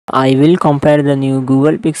I will compare the new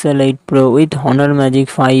Google Pixel 8 Pro with Honor Magic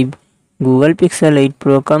 5. Google Pixel 8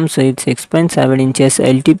 Pro comes with 6.7 inches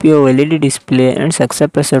LTPO OLED display and success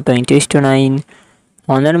ratio 20:9.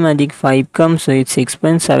 Honor Magic 5 comes with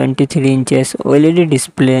 6.73 inches OLED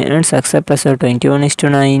display and success ratio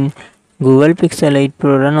 21:9. Google Pixel 8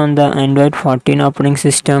 Pro run on the Android 14 operating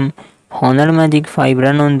system. Honor Magic 5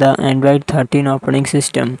 run on the Android 13 operating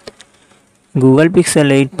system. Google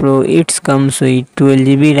Pixel 8 Pro it comes with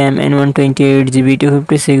 12GB RAM and 128GB,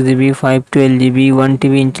 256GB, 512GB,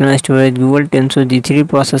 1TB internal storage, Google Tensor G3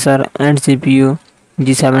 processor and CPU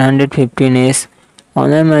G715S.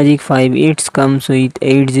 Honor Magic 5 it comes with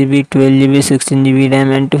 8GB, 12GB, 16GB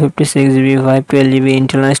RAM and 256GB, 512GB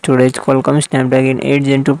internal storage, Qualcomm Snapdragon 8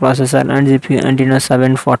 Gen 2 processor and GPU Adreno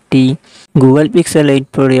 740. Google Pixel 8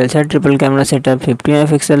 Pro real set triple camera setup 50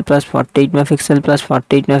 MP plus 48 MP plus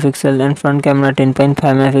 48 MP and front camera 10.5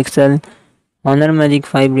 MP. Honor Magic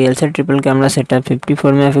 5 real set triple camera setup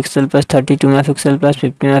 54 MP plus 32 MP plus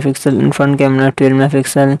 50 MP and front camera 12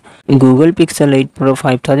 MP. Google Pixel 8 Pro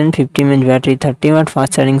 5050 mAh battery 30 watt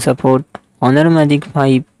fast charging support. Honor Magic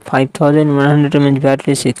 5 5100 mAh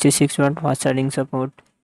battery 66 watt fast charging support.